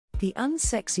The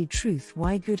unsexy truth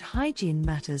why good hygiene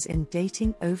matters in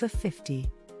dating over 50.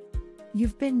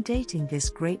 You've been dating this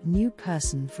great new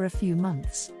person for a few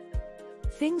months.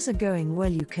 Things are going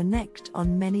well, you connect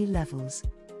on many levels.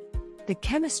 The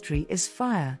chemistry is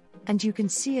fire, and you can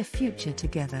see a future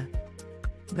together.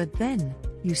 But then,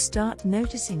 you start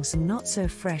noticing some not so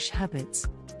fresh habits.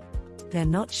 They're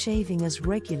not shaving as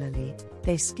regularly,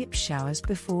 they skip showers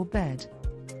before bed.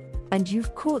 And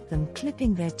you've caught them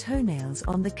clipping their toenails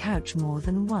on the couch more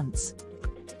than once.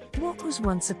 What was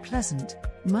once a pleasant,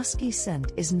 musky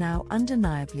scent is now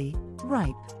undeniably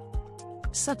ripe.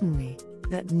 Suddenly,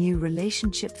 that new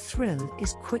relationship thrill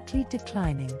is quickly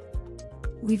declining.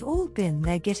 We've all been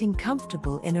there, getting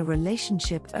comfortable in a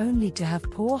relationship only to have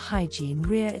poor hygiene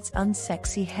rear its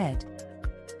unsexy head.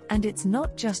 And it's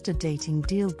not just a dating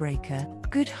deal breaker,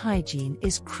 good hygiene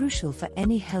is crucial for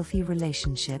any healthy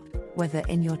relationship, whether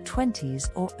in your 20s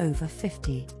or over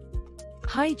 50.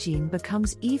 Hygiene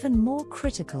becomes even more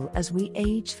critical as we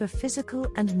age for physical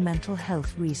and mental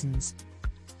health reasons.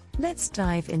 Let's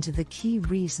dive into the key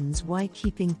reasons why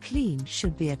keeping clean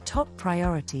should be a top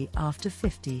priority after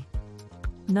 50.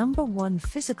 Number 1.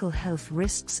 Physical health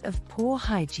risks of poor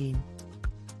hygiene.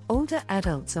 Older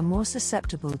adults are more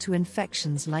susceptible to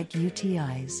infections like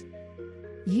UTIs,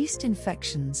 yeast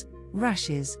infections,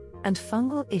 rashes, and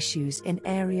fungal issues in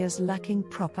areas lacking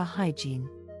proper hygiene.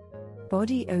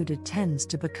 Body odor tends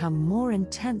to become more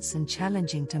intense and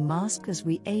challenging to mask as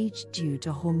we age due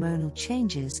to hormonal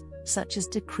changes, such as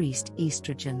decreased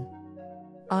estrogen.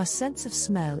 Our sense of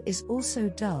smell is also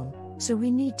dull, so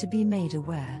we need to be made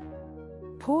aware.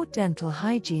 Poor dental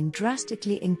hygiene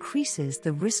drastically increases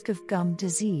the risk of gum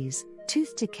disease,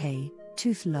 tooth decay,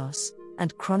 tooth loss,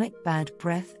 and chronic bad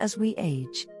breath as we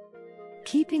age.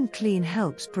 Keeping clean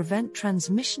helps prevent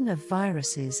transmission of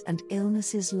viruses and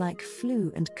illnesses like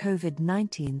flu and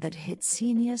COVID-19 that hit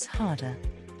seniors harder.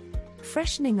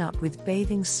 Freshening up with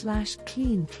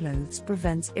bathing/clean clothes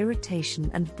prevents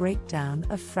irritation and breakdown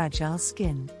of fragile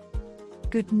skin.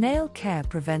 Good nail care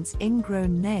prevents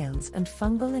ingrown nails and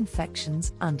fungal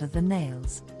infections under the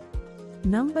nails.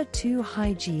 Number 2.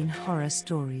 Hygiene horror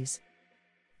stories.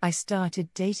 I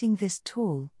started dating this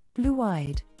tall,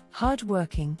 blue-eyed,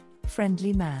 hard-working,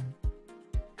 friendly man.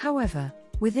 However,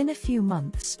 within a few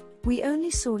months, we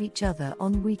only saw each other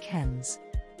on weekends.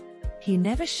 He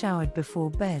never showered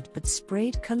before bed but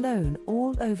sprayed cologne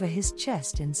all over his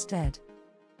chest instead.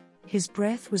 His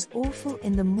breath was awful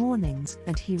in the mornings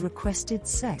and he requested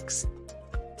sex.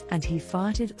 And he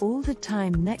farted all the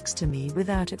time next to me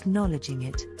without acknowledging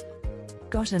it.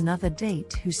 Got another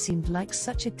date who seemed like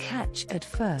such a catch at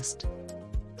first.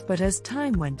 But as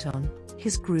time went on,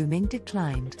 his grooming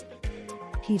declined.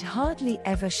 He'd hardly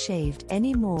ever shaved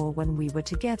anymore when we were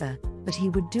together, but he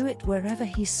would do it wherever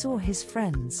he saw his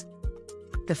friends.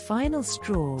 The final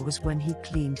straw was when he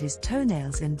cleaned his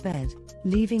toenails in bed,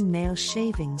 leaving nail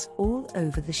shavings all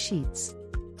over the sheets.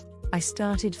 I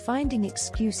started finding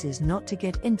excuses not to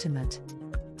get intimate.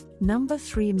 Number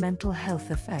 3. Mental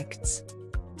health effects.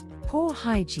 Poor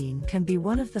hygiene can be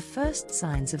one of the first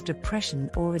signs of depression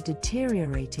or a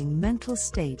deteriorating mental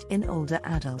state in older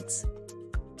adults.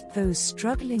 Those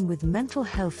struggling with mental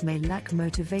health may lack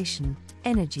motivation,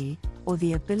 energy, or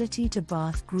the ability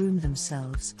to groom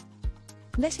themselves.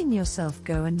 Letting yourself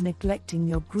go and neglecting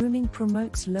your grooming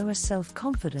promotes lower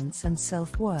self-confidence and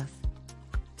self-worth.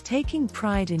 Taking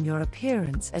pride in your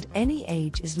appearance at any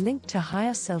age is linked to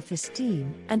higher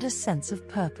self-esteem and a sense of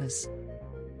purpose.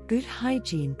 Good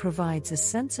hygiene provides a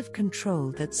sense of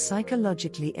control that's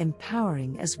psychologically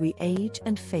empowering as we age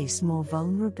and face more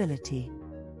vulnerability.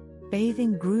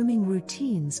 Bathing grooming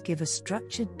routines give a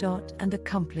structured and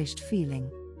accomplished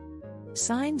feeling.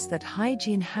 Signs that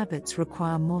hygiene habits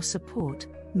require more support: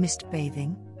 missed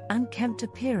bathing, unkempt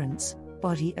appearance,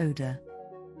 body odor.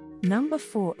 Number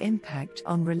 4. Impact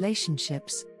on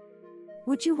relationships.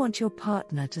 Would you want your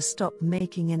partner to stop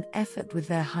making an effort with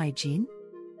their hygiene?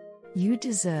 You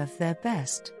deserve their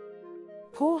best.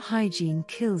 Poor hygiene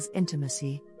kills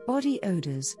intimacy. Body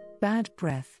odors, bad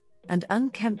breath, and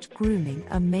unkempt grooming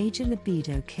are major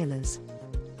libido killers.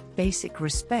 Basic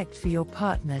respect for your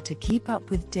partner to keep up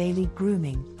with daily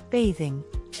grooming, bathing,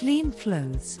 clean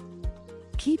clothes.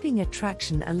 Keeping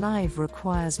attraction alive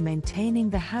requires maintaining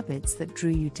the habits that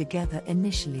drew you together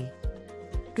initially.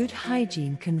 Good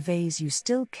hygiene conveys you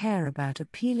still care about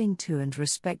appealing to and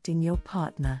respecting your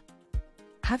partner.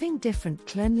 Having different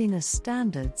cleanliness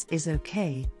standards is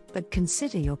okay, but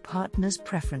consider your partner's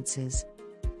preferences.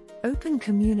 Open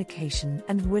communication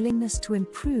and willingness to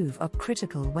improve are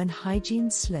critical when hygiene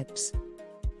slips.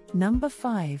 Number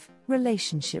 5.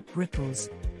 Relationship ripples.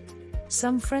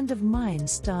 Some friend of mine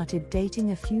started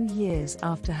dating a few years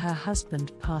after her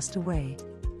husband passed away.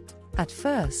 At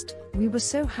first, we were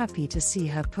so happy to see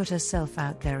her put herself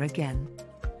out there again.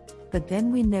 But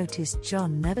then we noticed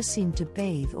John never seemed to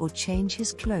bathe or change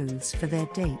his clothes for their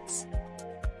dates.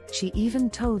 She even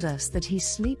told us that he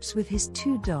sleeps with his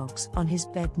 2 dogs on his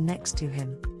bed next to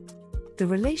him. The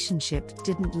relationship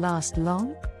didn't last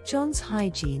long. John's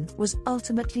hygiene was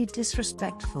ultimately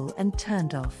disrespectful and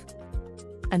turned off.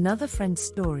 Another friend's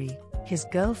story, his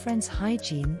girlfriend's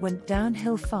hygiene went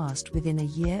downhill fast within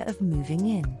a year of moving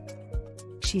in.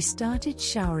 She started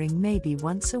showering maybe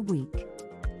once a week,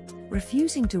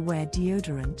 refusing to wear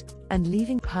deodorant, and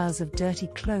leaving piles of dirty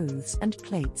clothes and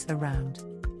plates around.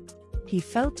 He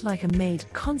felt like a maid,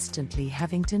 constantly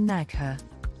having to nag her.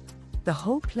 The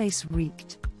whole place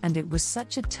reeked, and it was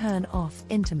such a turn off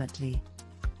intimately.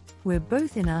 We're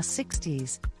both in our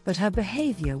 60s, but her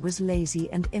behavior was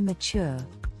lazy and immature.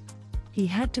 He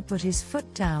had to put his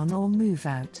foot down or move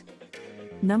out.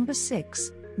 Number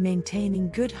 6, maintaining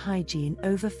good hygiene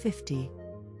over 50.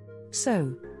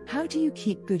 So, how do you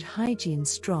keep good hygiene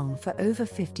strong for over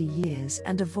 50 years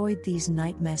and avoid these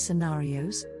nightmare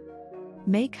scenarios?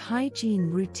 Make hygiene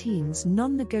routines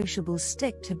non-negotiable.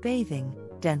 Stick to bathing,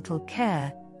 dental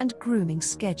care, and grooming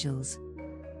schedules.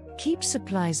 Keep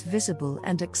supplies visible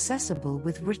and accessible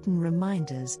with written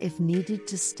reminders if needed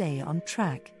to stay on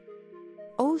track.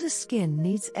 Older skin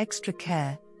needs extra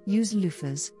care. Use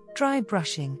loofahs, dry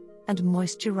brushing, and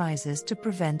moisturizers to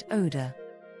prevent odor.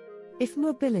 If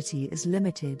mobility is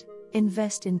limited,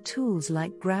 invest in tools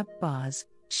like grab bars,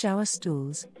 shower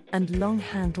stools, and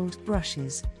long-handled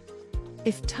brushes.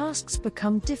 If tasks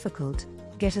become difficult,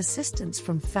 get assistance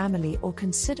from family or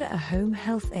consider a home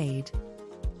health aide.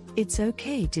 It's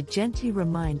okay to gently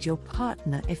remind your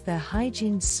partner if their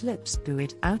hygiene slips. Do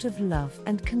it out of love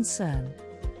and concern.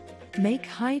 Make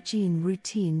hygiene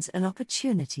routines an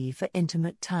opportunity for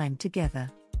intimate time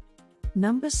together.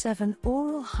 Number 7,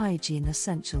 oral hygiene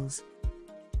essentials.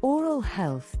 Oral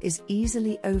health is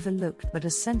easily overlooked but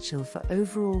essential for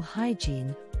overall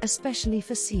hygiene, especially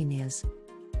for seniors.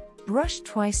 Brush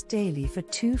twice daily for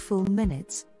 2 full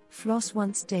minutes, floss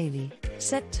once daily,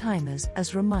 set timers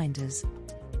as reminders.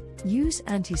 Use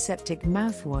antiseptic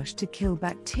mouthwash to kill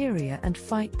bacteria and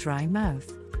fight dry mouth.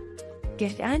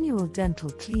 Get annual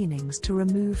dental cleanings to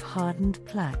remove hardened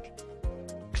plaque.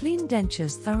 Clean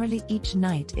dentures thoroughly each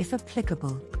night if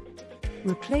applicable.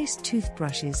 Replace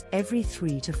toothbrushes every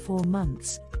 3 to 4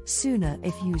 months, sooner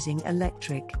if using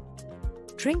electric.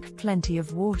 Drink plenty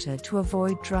of water to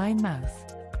avoid dry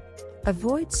mouth.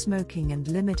 Avoid smoking and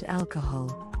limit alcohol,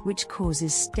 which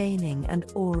causes staining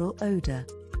and oral odor.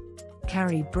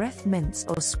 Carry breath mints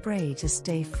or spray to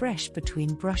stay fresh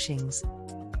between brushings.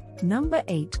 Number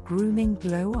 8, grooming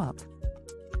glow up.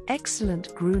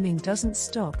 Excellent grooming doesn't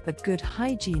stop, but good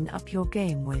hygiene up your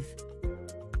game with.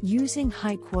 Using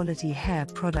high-quality hair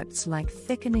products like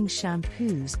thickening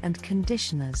shampoos and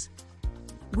conditioners.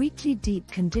 Weekly deep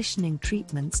conditioning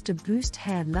treatments to boost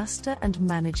hair luster and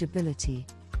manageability.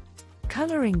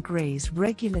 Coloring grays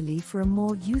regularly for a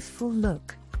more youthful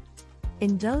look.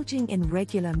 Indulging in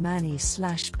regular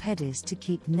mani/pedis to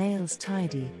keep nails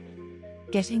tidy.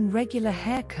 Getting regular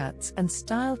haircuts and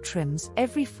style trims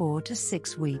every 4 to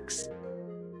 6 weeks.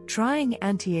 Trying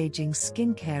anti-aging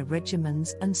skincare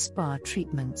regimens and spa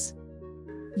treatments.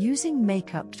 Using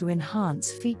makeup to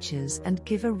enhance features and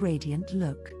give a radiant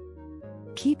look.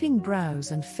 Keeping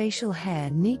brows and facial hair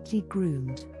neatly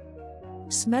groomed.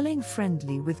 Smelling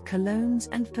friendly with colognes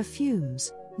and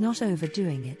perfumes, not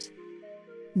overdoing it.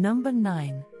 Number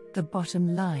 9, the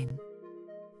bottom line.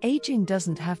 Aging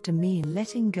doesn't have to mean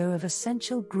letting go of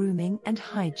essential grooming and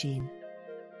hygiene.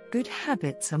 Good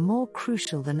habits are more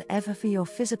crucial than ever for your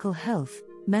physical health,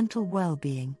 mental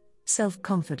well-being,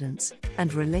 self-confidence,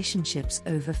 and relationships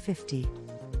over 50.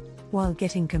 While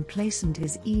getting complacent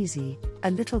is easy,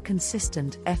 a little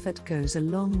consistent effort goes a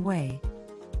long way.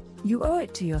 You owe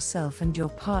it to yourself and your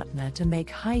partner to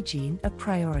make hygiene a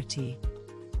priority.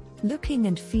 Looking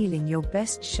and feeling your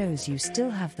best shows you still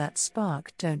have that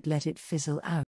spark. Don't let it fizzle out.